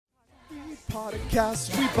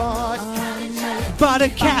Podcast we bought. Bought a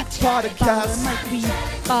cat. Podcast. We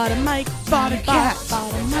bought a mic. Bought a cat.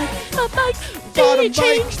 Bought a mic. Bought a We mic.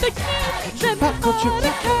 changed the cat. Then Pop we culture bought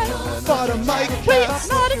a cat. Bought a mic. Wait,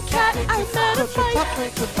 not a cat. I met a mic.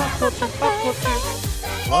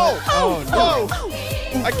 Oh,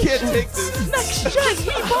 I can't take this. Next gen,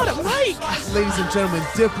 he bought a mic. Ladies and gentlemen,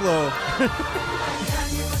 Diplo.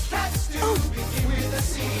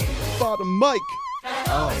 Bought a mic.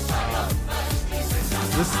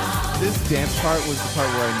 This dance part was the part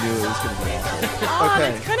where I knew it was going to be awful. Oh,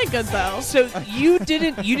 Okay. that's kind of good though. So you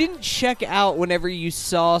didn't check out whenever you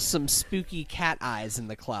saw some spooky cat eyes in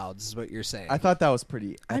the clouds, is what you're saying. I thought that was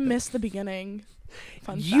pretty I epic. missed the beginning.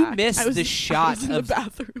 Fun You fact. missed I was- the I shot was in of- the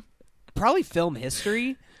bathroom. Probably film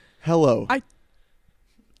history. Hello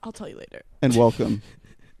I'll tell you later. and welcome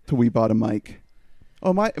to We Bought a Mic. Oh,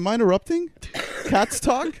 am I interrupting? Cats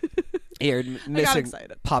talk? Here, missing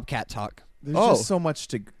excited. Popcat talk. There's Oh. just so much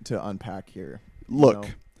to unpack here. Look,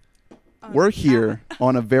 know? we're here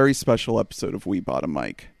on a very special episode of We Bought a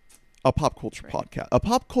Mic, a pop culture podcast. A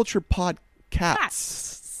pop culture podcast.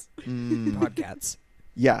 Cats. Podcats.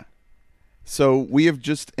 Yeah. So we have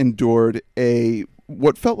just endured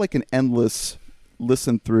what felt like an endless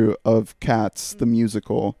listen through of Cats, the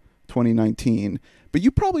musical, 2019. But you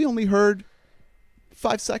probably only heard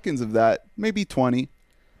 5 seconds of that, maybe 20.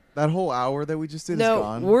 That whole hour that we just did is No,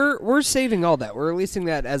 gone. we're saving all that. We're releasing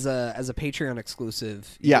that as a Patreon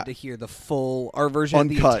exclusive. You Yeah. get to hear our version of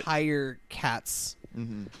the Uncut. entire Cats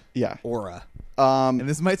Mhm. Yeah. aura. And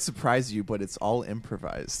this might surprise you, but it's all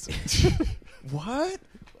improvised. What?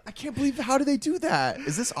 I can't believe. How do they do that?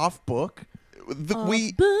 Is this off book?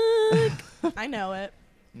 We Book. I know it.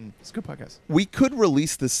 It's a good podcast. we could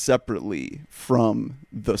release this separately from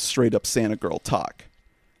the straight up Santa Girl talk.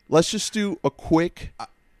 Let's just do a quick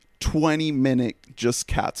 20-minute just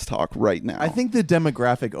Cats talk right now. I think the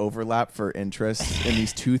demographic overlap for interest in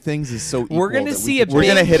these two things is so equal. We're gonna that see we a could We're big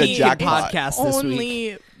gonna hit a geek jackpot. podcast this Only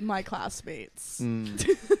week. my classmates.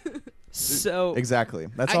 So Exactly.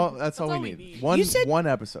 That's I- all. That's all all we we need. need. One You said- one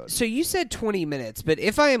episode. So you said 20 minutes, but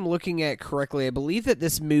if I am looking at it correctly, I believe that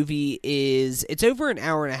this movie it's over an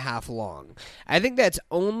hour and a half long. I think that's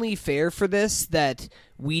only fair for this that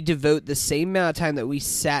we devote the same amount of time that we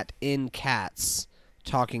sat in Cats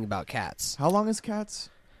talking about Cats. How long is Cats?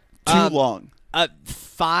 too long.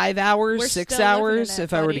 5 hours, We're 6 still living in hours, it,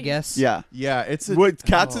 if I were to buddy. guess. Yeah. Yeah, it's a, What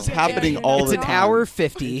Cats is oh. happening Yeah, all It's the an time. hour It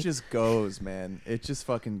 50. just goes, man. It just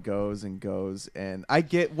fucking goes and goes. And I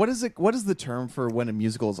get what is it? What is the term for when a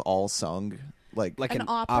musical is all sung? Like Like An an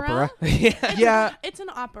opera? yeah. Yeah. It's an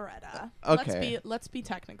operetta. Okay. Let's be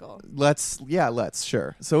technical. let's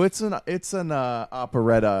sure. So it's an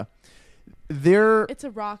operetta. There It's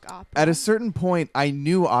a rock opera. at a certain point, I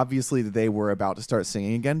knew obviously that they were about to start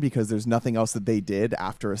singing again because there's nothing else that they did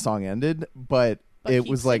after a song ended. But it keep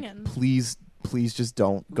was like, singing. please just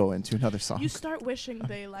don't go into another song. You start wishing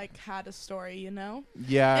they had a story, you know.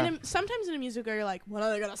 Yeah, And sometimes in a musical, you're like, when are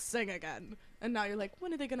they gonna sing again? And now you're like,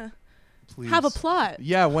 when are they gonna please. have a plot?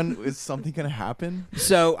 Yeah, when is something gonna happen?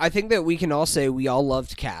 So I think that we can all say we all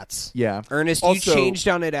loved Cats. Yeah, Ernest, Also- you changed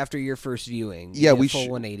on it after your first viewing. Yeah, You did we full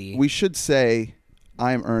should 180. we should say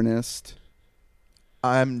I'm Ernest.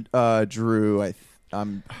 I'm Drew.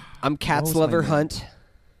 I'm I'm Cats What was my Lover name? Hunt.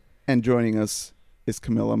 And joining us is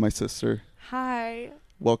Camilla, my sister. Hi.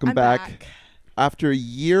 Welcome I'm back. After a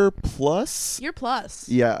year plus. Year plus.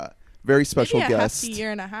 Yeah. Very special Maybe a guest. hefty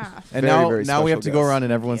year and a half. and Very, now very now we have special to go guest. around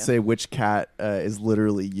and everyone you. say which cat is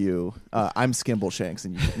literally you. I'm Skimble Shanks,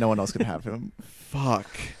 and no one else can have him. Fuck.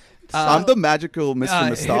 Uh, I'm the magical Mr.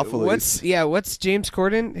 Mistopheles. What's James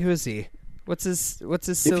Corden? Who is he? What's his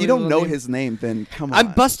If silly you don't little know name? his name, then come on.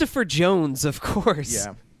 I'm Bustopher Jones, of course.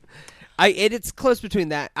 Yeah, It's close between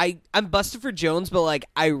that. I'm Bustopher Jones, but like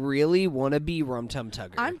I really want to be Rum Tum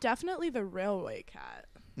Tugger. I'm definitely the railway cat.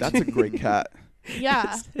 That's a great cat.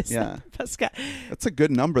 Yeah. Is Yeah. that the best guy? That's a good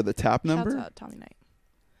number, the tap Shouts number. out Tommy Knight.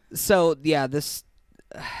 So yeah, this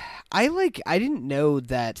I didn't know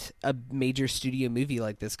that a major studio movie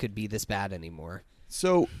like this could be this bad anymore.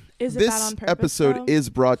 So Is it bad this on purpose, episode though? is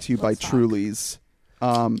brought to you by Let's talk. Truly's.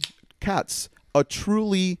 Cats, a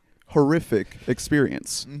truly horrific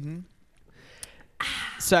experience.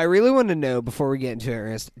 So I really want to know before we get into it,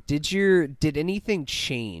 Ernest, did anything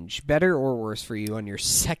change, better or worse, for you on your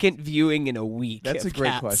second viewing in a week? that's a of great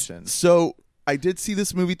Cats? question. So I did see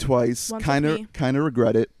this movie twice. Once Kind with me. of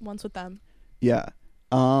regret it. Once with them. Yeah.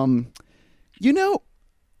 You know,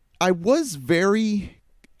 I was very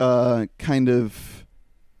kind of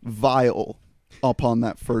vile upon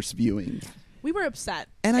that first viewing. We were upset.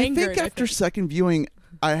 And Angered, I think after second viewing,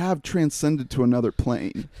 I have transcended to another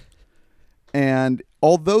plane. And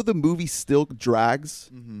although the movie still drags,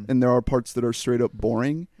 and there are parts that are straight up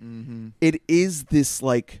boring, it is this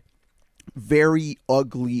like very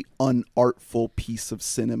ugly, unartful piece of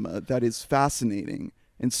cinema that is fascinating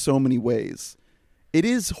in so many ways. It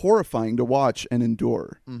is horrifying to watch and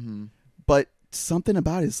endure, but something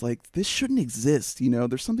about it is like, this shouldn't exist. You know,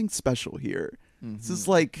 there's something special here. This is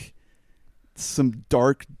like some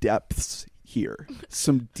dark depths here,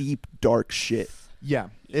 some deep, dark shit. Yeah,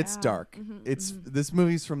 it's Yeah. dark. It's this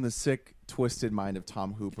movie's from the sick, twisted mind of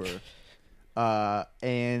Tom Hooper,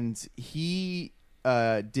 and he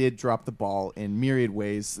did drop the ball in myriad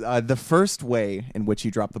ways. The first way in which he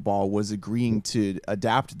dropped the ball was agreeing to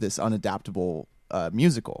adapt this unadaptable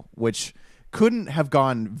musical, which couldn't have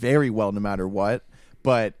gone very well no matter what.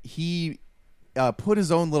 But he put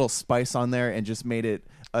his own little spice on there and just made it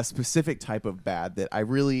a specific type of bad that I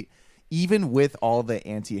really, even with all the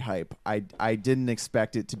anti-hype, I didn't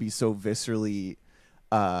expect it to be so viscerally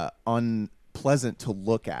unpleasant to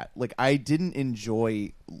look at. Like, I didn't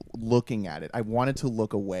enjoy looking at it. I wanted to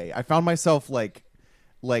look away. I found myself like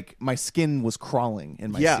my skin was crawling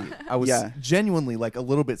in my Yeah. seat. I was Yeah. genuinely like a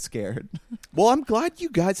little bit scared. Well, I'm glad you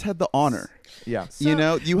guys had the honor. Yeah. You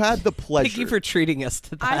know, you had the pleasure. Thank you for treating us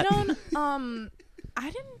to that. I don't. I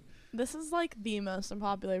didn't. This is like the most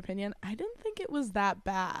unpopular opinion. I didn't think it was that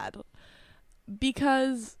bad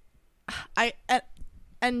because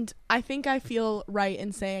and I think I feel right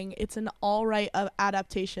in saying it's an all right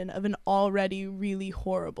adaptation of an already really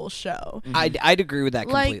horrible show. I'd agree with that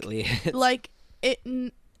Like- completely. Like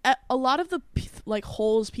a lot of the like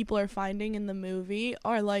holes people are finding in the movie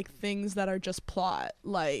are like things that are just plot,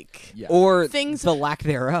 like Yeah. or things- the lack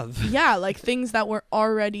thereof. yeah, like things that were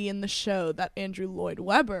already in the show that Andrew Lloyd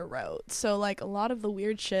Webber wrote. So like a lot of the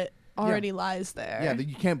weird shit already lies there. Yeah,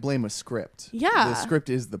 you can't blame a script. Yeah. The script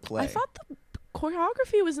is the play. I thought the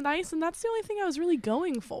choreography was nice, and that's the only thing I was really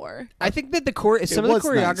going for. I think that some of the was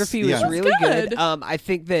nice. choreography Yeah. was It was really good. good. I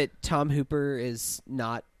think that Tom Hooper is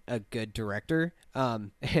not a good director,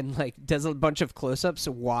 and like does a bunch of close-ups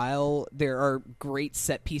while there are great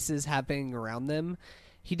set pieces happening around them.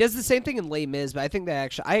 He does the same thing in Les Mis, but I think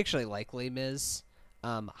that I actually like Les Mis.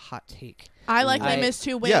 Hot take. I like I- Les Mis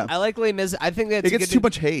too. Wait, Yeah. I like Les Mis. I think that's it gets too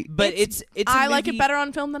much hate. but it's a I like it movie- better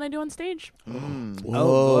on film than I do on stage.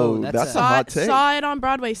 Whoa, that's that's a- a hot take. Saw it on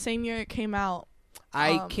Broadway same year it came out.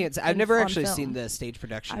 I can't. I've never on actually film. seen the stage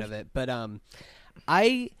production of it, but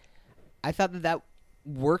I thought that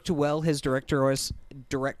worked well, his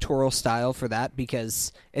directorial style for that,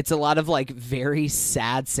 because it's a lot of like very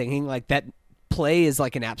sad singing. Like that play is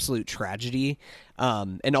like an absolute tragedy,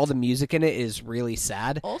 and all the music in it is really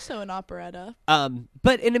sad. Also an operetta.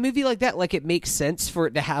 But in a movie like that, like it makes sense for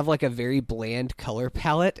it to have like a very bland color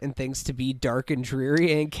palette and things to be dark and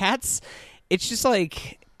dreary. And Cats, it's just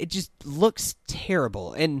like it just looks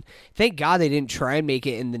terrible. And thank God they didn't try and make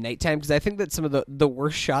it in the nighttime, because I think that some of the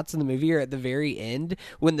worst shots in the movie are at the very end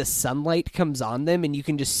when the sunlight comes on them and you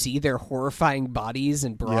can just see their horrifying bodies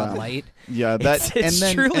in broad Yeah. light. Yeah, that It's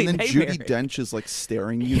truly and then Judi nightmarish. Dench is like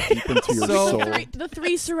staring you deep into your So- soul. The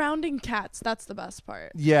three surrounding cats, that's the best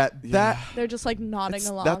part. Yeah, that They're just like nodding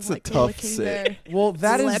along, that's a like tough licking sit. their well,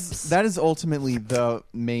 that lips. is ultimately the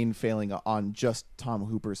main failing on just Tom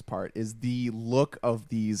Hooper's part. Is the look of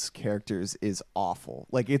these characters is awful.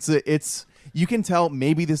 Like it's you can tell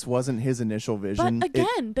maybe this wasn't his initial vision. But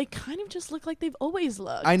again, they kind of just look like they've always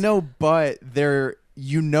looked. I know, but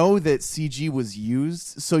you know that CG was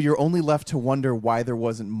used, so you're only left to wonder why there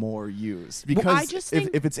wasn't more used. Because I just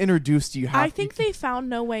think- if it's introduced, you have. I think they found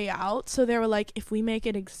no way out, so they were like, if we make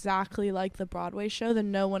it exactly like the Broadway show, then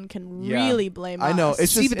no one can Yeah. really blame I us. know.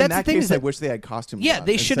 It's See, just but in that's the that thing case, is I that- wish they had costumes. Yeah, on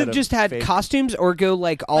they should instead have of just had fake. costumes or go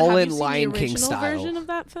like But all have in you seen Lion the King original style. version of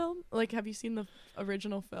that film? Like, have you seen the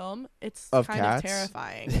original film? It's Of kind Cats? of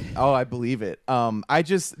terrifying. Oh, I believe it.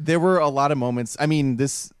 There were a lot of moments. I mean,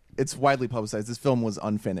 it's widely publicized. This film was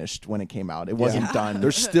unfinished when it came out. It wasn't done.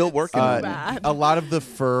 They're still working on it. bad. A lot of the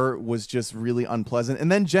fur was just really unpleasant.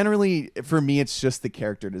 And then generally, for me, it's just the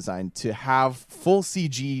character design. To have full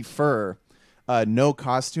CG fur, no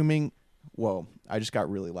costuming. Whoa, I just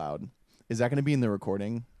got really loud. Is that going to be in the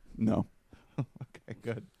recording? No. Okay,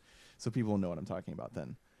 good. So people will know what I'm talking about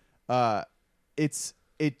then.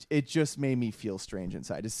 It just made me feel strange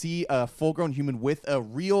inside to see a full-grown human with a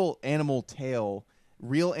real animal tail,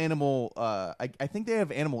 real animal. I think they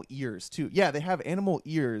have animal ears too. Yeah, they have animal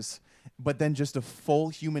ears, but then just a full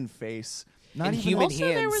human face Not in even- human Also,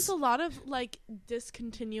 hands. there was a lot of like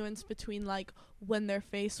discontinuance between like when their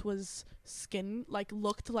face was skin, like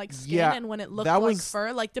looked like skin, Yeah, and when it looked that like was-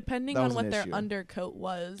 fur, like depending that on was what an their issue. undercoat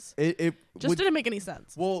was. It Just would- didn't make any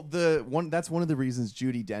sense. Well, that's one of the reasons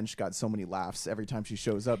Judi Dench got so many laughs every time she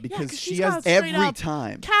shows up because 'cause she she's has got straight Every up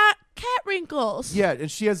time. cat wrinkles. yeah, and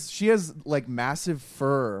she has like massive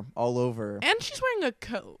fur all over. And she's wearing a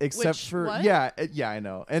coat. Except which, for what? yeah, I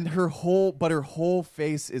know. And her whole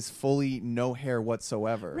face is fully no hair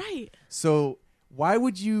whatsoever. Right. So why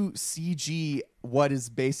would you CG what is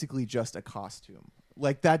basically just a costume?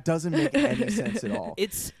 Like that doesn't make any sense at all.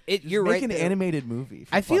 It's Just you're make right. an though. animated movie.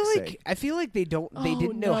 For I feel fuck's like sake. I feel like they Oh,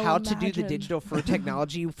 didn't know no, how to do the imagine. digital fur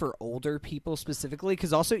technology for older people specifically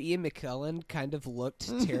because also Ian McKellen kind of looked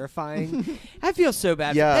terrifying. I feel so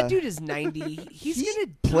bad. Yeah. That dude is 90. He's He gonna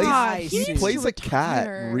plays, die he he needs soon. plays to a cat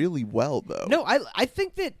retire. really well, though. No, I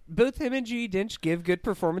think that both him and Judi Dench give good I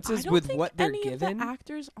performances don't with think what they're any given. of the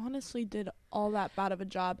actors honestly did all that bad of a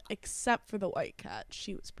job, except for the white cat.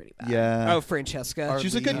 She was pretty bad. Yeah. Oh, Francesca.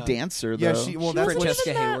 She's a good Uh, dancer, though. yeah, She that's wasn't what Francesca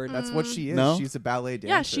even that- Hayward. that's what she is. No? She's a ballet dancer.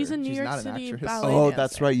 Yeah, she's a New York not an City actress. ballet Oh, dancer.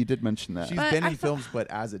 that's right. You did mention that. She's But been I in thought- films, but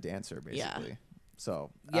as a dancer, basically. Yeah.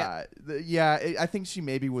 So Yeah. I think she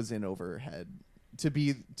maybe was in over her head to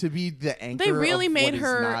be the anchor. They really of made what is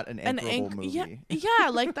her not an anchorable movie. Yeah,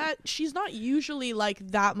 like that. She's not usually like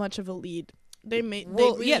that much of a lead. They made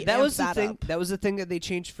Well, they really yeah, that amped was the that thing. up. That was the thing that they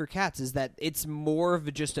changed for Cats is that it's more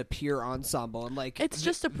of just a pure ensemble and like It's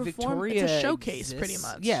just a Victoria it's a showcase, pretty exists.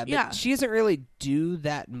 much. Yeah, but she doesn't really do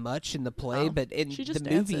that much in the play. No, But in she the just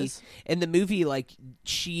movie, dances. like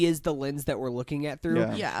she is the lens that we're looking at through.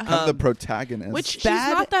 Yeah. Kind of the Um, protagonist. Which she's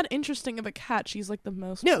bad- not that interesting of a cat. She's like the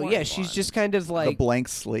most. No, boring yeah, she's one. just kind of the like blank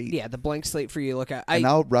slate. yeah, the blank slate for you to look at. And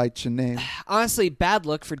I'll write your name. Honestly, bad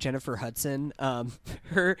look for Jennifer Hudson.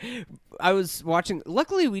 I was watching.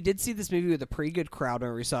 Luckily, we did see this movie with a pretty good crowd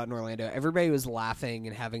when we saw it in Orlando. Everybody was laughing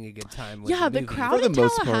and having a good time. With Yeah, the the movie. crowd For in the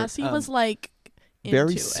most part, Tallahassee was like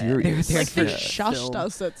very into it. serious. They were Like there they for shushed film.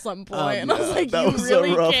 us at some point, and I was yeah, like, that "You was so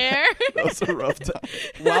really rough. care?" That was a rough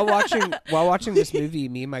time. while watching this movie,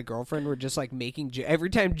 me and my girlfriend were just like making every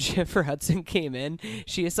time Jennifer Hudson came in,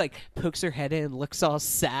 she just like pokes her head in, looks all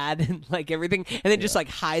sad and like everything, and then just like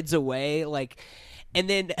hides away, like. And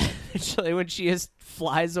then eventually, when she just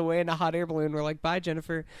flies away in a hot air balloon, we're like, "Bye,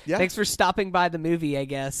 Jennifer. Yeah. Thanks for stopping by the movie. I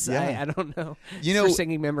guess. Yeah. I don't know. You for know,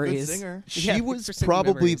 singing memories. Good singer. She Yeah, was for singing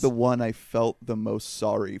probably memories. the one I felt the most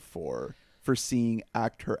sorry for seeing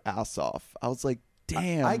act her ass off. I was like,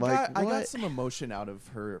 damn, I like got what? some emotion out of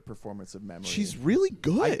her performance of Memory. She's really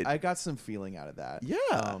good. I got some feeling out of that.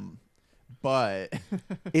 Yeah. But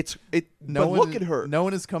but look at her. No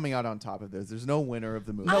one is coming out on top of this. There's no winner of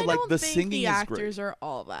the movie. No, I like, don't the think singing the is actors are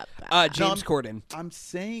all that bad. James Corden. I'm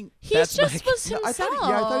saying he that's just my- was No, himself. I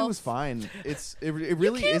thought he was fine. It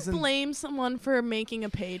really you can't isn't. blame someone for making a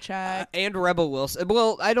paycheck. And Rebel Wilson.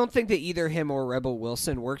 Well, I don't think that either him or Rebel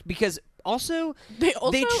Wilson worked because also They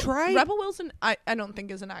also tried. Rebel Wilson. I don't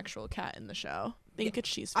think is an actual cat in the show. I think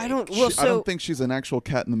she's. I fake. don't. Well, I don't think she's an actual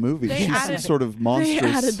cat in the movie. They She's some added- sort of They monstrous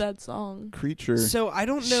added that song. creature. So I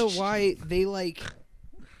don't know why they like.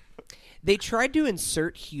 They tried to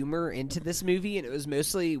insert humor into this movie, and it was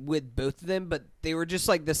mostly with both of them. But they were just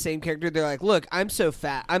like the same character. They're like, "Look, I'm so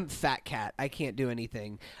fat. I'm fat cat. I can't do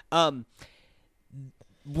anything."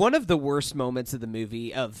 One of the worst moments of the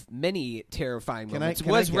movie, of many terrifying moments,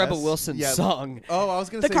 was Rebel guess? Wilson's Yeah. song. Oh, I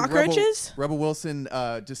was gonna The say cockroaches? Rebel Wilson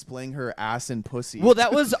displaying her ass and pussy. Well,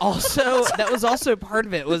 that was also part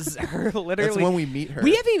of it. Was her literally? That's when we meet her.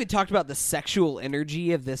 We haven't even talked about the sexual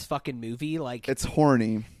energy of this fucking movie. Like, it's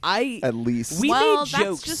horny, at least. we well, made that's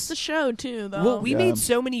jokes. just the show too, though. Well, we Yeah. made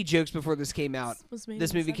so many jokes before this came out. was made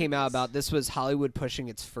This in the movie came out 70s. about this was Hollywood pushing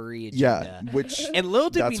its furry yeah, agenda. which And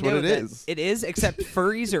little did we That's know what it that is. it is. Except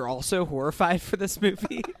furries are also horrified for this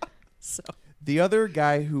movie. So The other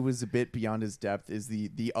guy who was a bit beyond his depth is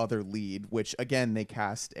the other lead, which again they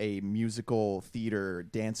cast a musical theater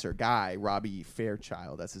dancer guy, Robbie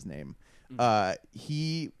Fairchild, that's his name.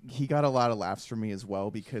 He got a lot of laughs from me as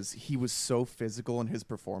well because he was so physical in his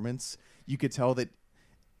performance. You could tell that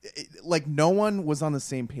like no one was on the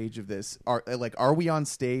same page of this. Are we on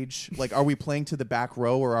stage? Like, are we playing to the back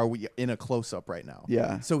row or are we in a close up right now?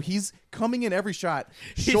 Yeah. So he's coming in every shot,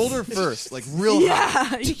 shoulder first, like real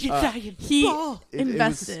high. Yeah, he It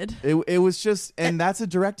invested. was, it was just, and that's a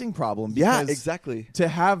directing problem. yeah, because exactly. To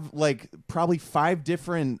have like probably 5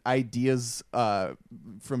 different ideas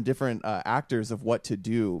from different actors of what to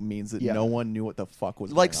do means that Yeah. no one knew what the fuck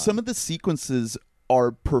was Like going some on. of the sequences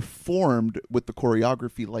are performed with the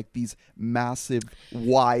choreography like these massive,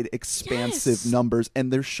 wide, expansive Yes. numbers,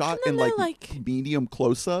 and they're shot And in then like, they're, like- medium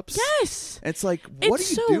close-ups. Yes. It's like, what It's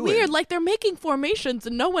are you so doing? weird. Like they're making formations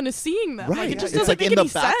and no one is seeing them. Right. Like it just it's doesn't like make in the any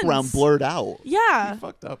background, sense. blurred out. Yeah. He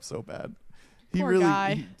fucked up so bad. Poor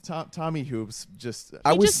guy. Tommy Hoops just.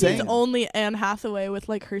 I He was just saying, needs only Anne Hathaway with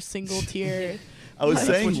like her single tear. I was That's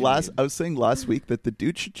saying what you last, need. I was saying last week that the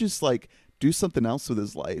dude should just like do something else with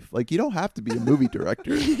his life. Like you don't have to be a movie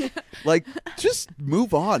director. Like just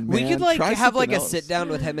move on, man. We could like Try have like something a else. sit down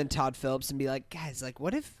with him and Todd Phillips and be like, guys, like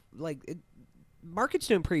what if market's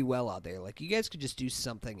doing pretty well out there. Like you guys could just do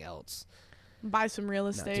something else. Buy some real do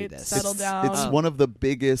estate, this. settle it's, down. It's one of the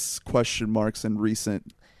biggest question marks in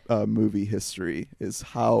recent movie history. Is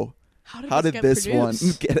how did get this one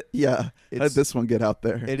produced? get? Yeah, how did It's- this one get out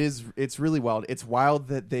there? It's really wild. It's wild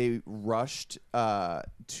that they rushed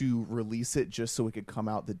to release it just so it could come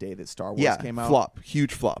out the day that Star Wars yeah, came out. flop,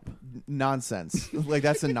 huge flop. Nonsense. Like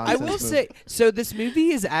that's a I nonsense. will move. say, so this movie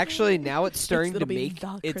is actually now it's starting to it'll be make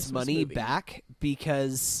the its Christmas money movie. back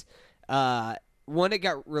because one, it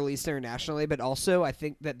got released internationally, but also I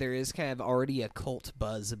think that there is kind of already a cult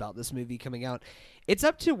buzz about this movie coming out. It's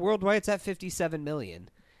up to worldwide. It's at 57 million.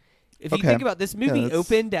 If you Okay. think about this movie, that's-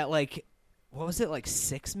 opened at like what was it, like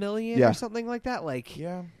 6 million Yeah. or something like that. Like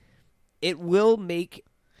Yeah. it will make.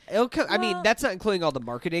 It'll come, I mean, Well, that's not including all the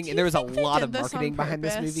marketing, do and there you was a think they lot did of this marketing on behind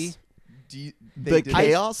this purpose? movie. The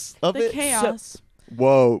chaos of The it. chaos.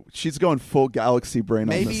 Whoa, she's going full galaxy brain on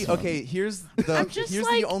Maybe this one. okay. Here's I'm just the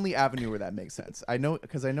like- only avenue where that makes sense. I know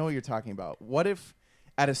because I know what you're talking about. What if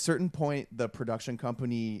at a certain point the production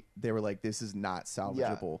company they were like, "This is not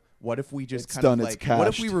salvageable." What if we just It's kind done, of it's like, what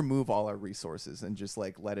if we cashed. remove all our resources and just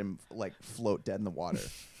like let him like float dead in the water?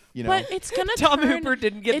 You know, But it's gonna Tom turn, Hooper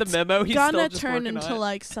didn't get the it's memo. He's gonna still just turn working into on it.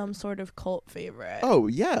 like some sort of cult favorite. Oh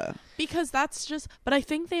yeah, Because that's just. But I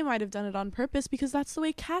think they might have done it on purpose because that's the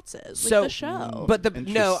way Cats is. So, like the show. But the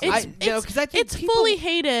no, Interesting. because I think it's people, fully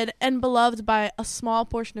hated and beloved by a small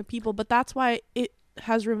portion of people, but that's why it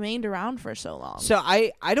has remained around for so long. So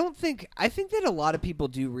I don't think I think that a lot of people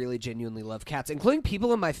do really genuinely love Cats, including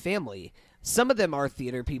people in my family. Some of them are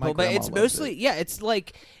theater people, My but grandma it's loves mostly it's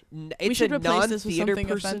like it's we should a replace this with non-theater something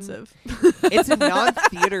person. offensive. It's a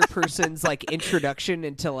non-theater person's like introduction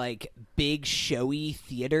into like big showy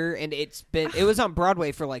theater, and it was on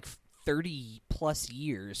Broadway for like 30 plus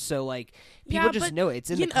years. So like people Yeah, just but, know it. It's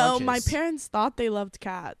in you the know, my conscious. parents thought they loved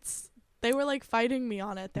Cats. They were like fighting me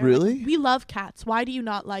on it. They were Really? like, we love Cats. Why do you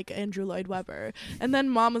not like Andrew Lloyd Webber? And then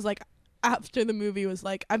mom was like, after the movie was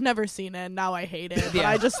like, I've never seen it, and now I hate it. But Yeah.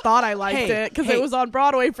 I just thought I liked Hey, it because hey. it was on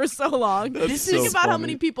Broadway for so long. That's Think so about how funny.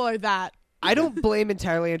 many people are that. I don't blame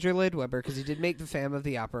entirely Andrew Lloyd Webber because he did make The Phantom of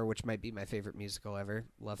the Opera, which might be my favorite musical ever.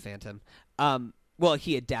 Love Phantom. Well,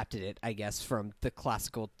 he adapted it, I guess, from the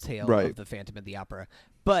classical tale Right. of The Phantom of the Opera.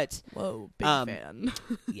 But Whoa, big fan.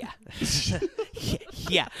 yeah,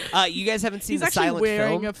 yeah. You guys haven't seen He's the actually silent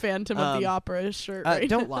wearing film? a Phantom of the Opera shirt right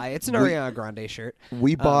Don't now. lie, it's an Ariana Grande shirt.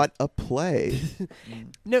 we bought a play.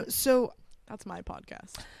 No, so That's my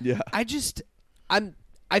podcast. Yeah,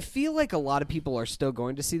 I feel like a lot of people are still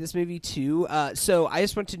going to see this movie too. So I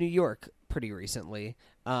just went to New York pretty recently,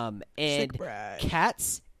 and Sick brag.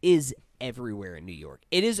 Cats is everywhere in New York.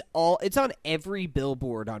 It's on every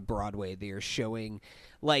billboard on Broadway. They are showing,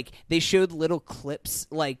 like, they showed little clips,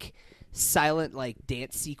 like silent like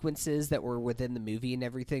dance sequences that were within the movie and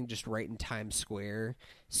everything, just right in Times Square.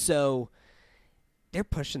 So they're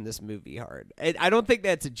pushing this movie hard. I don't think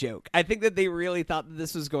that's a joke. I think that they really thought that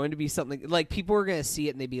this was going to be something like people were going to see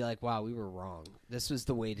it and they'd be like, "Wow, we were wrong. This was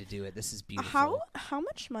the way to do it. This is beautiful." How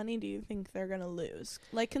much money do you think they're gonna lose?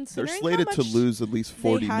 Like they're considering slated how to much lose at least they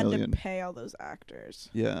 40 had million. to pay all those actors.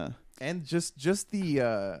 Yeah, and just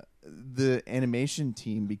the animation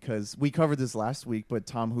team, because we covered this last week, but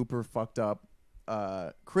Tom Hooper fucked up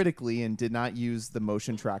critically and did not use the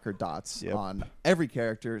motion tracker dots Yep. on every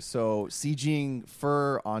character, so CGing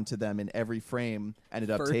fur onto them in every frame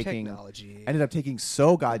ended up Fur taking technology.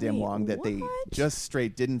 so goddamn Wait, long that they what? just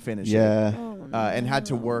straight didn't finish it. yeah. Oh, And had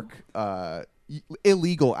to work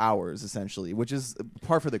illegal hours essentially, which is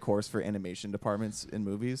par for the course for animation departments in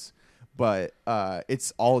movies. But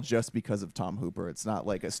it's all just because of Tom Hooper. It's not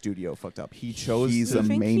like a studio fucked up. He chose. He's Do you a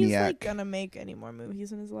think he's maniac. like gonna make any more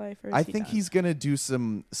movies in his life? Or is I he think done? he's gonna do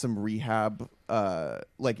some rehab,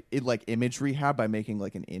 like image rehab by making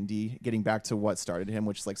like an indie, getting back to what started him,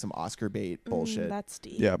 which is like some Oscar bait bullshit. That's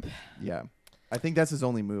deep. Yeah. Yeah, I think that's his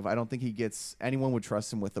only move. I don't think anyone would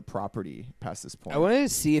trust him with the property past this point. I wanted to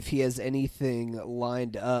see if he has anything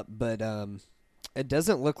lined up, but It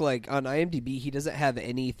doesn't look like on IMDb he doesn't have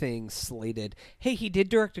anything slated. Hey, he did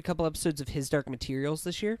direct a couple episodes of His Dark Materials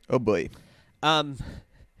this year. Oh boy.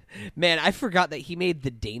 Man, I forgot that he made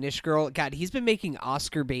The Danish Girl. God, he's been making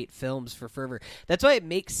Oscar bait films for forever. That's why it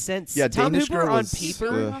makes sense. Yeah, Tom Danish Hooper Girl on was,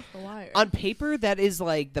 paper. Off the wire. On paper, that is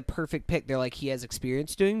like the perfect pick. They're like, he has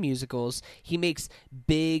experience doing musicals. He makes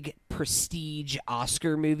big prestige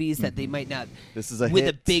Oscar movies that they might not. This is a with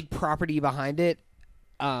hit. a big property behind it.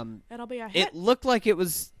 It'll be a hit. It looked like it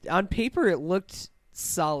was on paper. It looked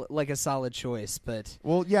solid, like a solid choice, but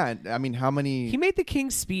Well, yeah. I mean, how many? he made The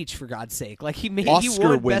King's Speech for God's sake. Like he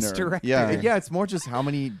Oscar won Best winner. Director. Yeah. Yeah, it's more just how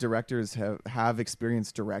many directors have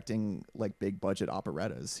experience directing like big budget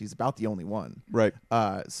operettas. He's about the only one. Right.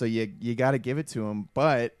 So you got to give it to him,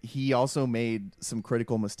 but he also made some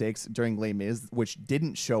critical mistakes during Les Mis, which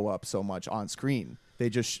didn't show up so much on screen. They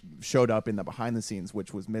just showed up in the behind the scenes,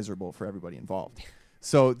 which was miserable for everybody involved.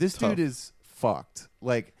 So this Tough. dude is fucked.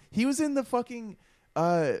 Like he was in the fucking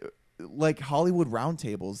like Hollywood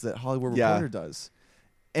roundtables that Hollywood Yeah. Reporter does,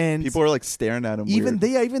 and People are like staring at him. even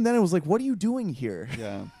weird. even then it was like, what are you doing here?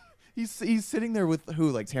 Yeah. He's sitting there with who,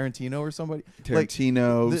 like Tarantino or somebody.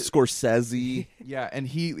 Tarantino, the- Scorsese. Yeah, and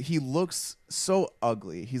he looks so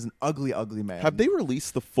ugly. He's an ugly man. Have they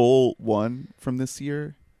released the full one from this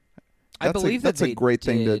year? I believe that's that a they great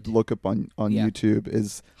thing did. to look up on Yeah. YouTube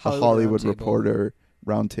is the Hollywood Hollywood Roundtable. Reporter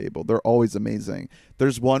Roundtable. They're always amazing.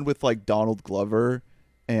 There's one with like Donald Glover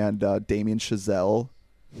and Damien Chazelle.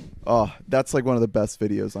 Oh, that's like one of the best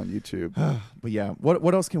videos on YouTube. But yeah,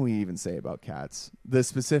 what else can we even say about Cats? The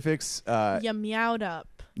specifics. You meowed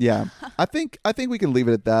up. Yeah, I think we can leave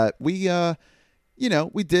it at that. We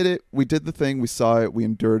we did it. We did the thing. We saw it. We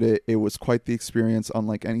endured it. It was quite the experience,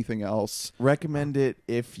 unlike anything else. Recommend it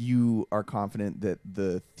if you are confident that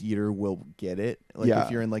the theater will get it. Like Yeah.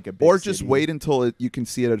 if you're in like a big Or just city. wait until you can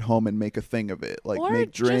see it at home and make a thing of it. Like or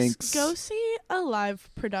make drinks. just go see a live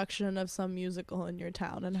production of some musical in your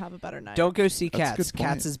town and have a better night. Don't go see That's a Cats. good point.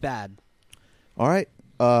 Cats is bad. All right.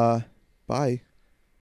 Bye.